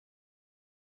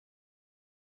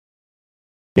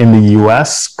In the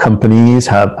US, companies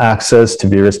have access to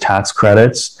various tax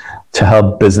credits to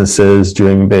help businesses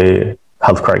during the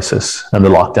health crisis and the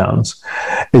lockdowns.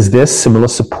 Is there similar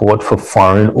support for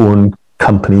foreign-owned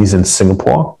companies in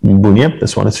Singapore? Bunyip,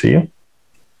 this one is for you.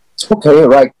 Okay,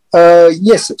 right.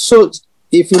 Yes. So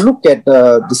if you look at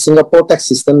the Singapore tax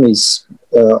system is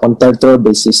on territorial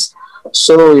basis.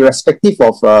 So irrespective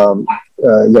of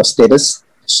your status,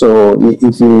 so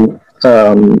if you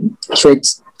trade,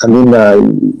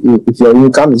 if your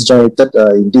income is generated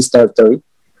in this territory,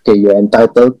 okay, you're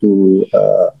entitled to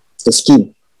the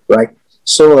scheme, right?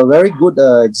 So a very good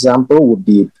example would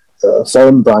be a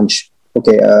foreign branch.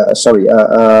 Okay, a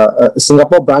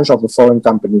Singapore branch of a foreign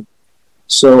company.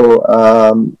 So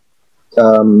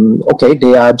okay,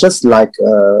 they are just like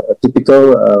a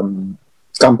typical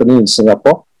company in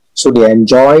Singapore. So they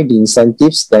enjoy the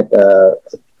incentives that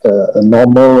a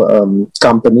normal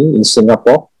company in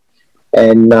Singapore.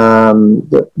 And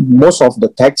most of the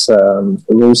tax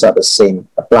rules are the same,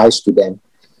 applies to them.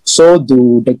 So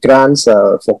do the grants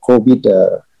for COVID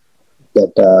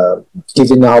that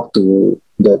given out to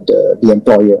the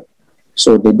employer.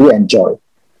 So they do enjoy.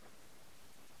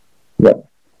 Yeah.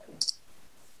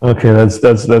 Okay,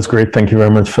 that's great. Thank you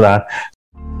very much for that.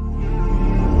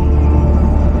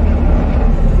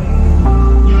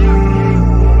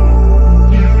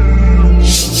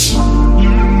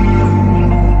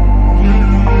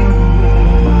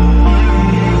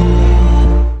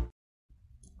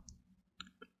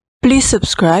 Please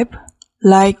subscribe,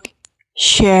 like,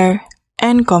 share,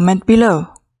 and comment below.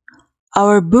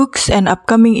 Our books and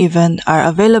upcoming events are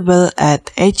available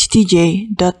at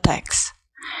htj.tax.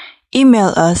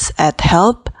 Email us at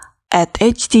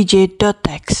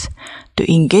help@htj.tax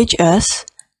to engage us,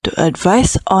 to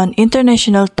advise on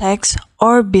international tax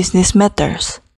or business matters.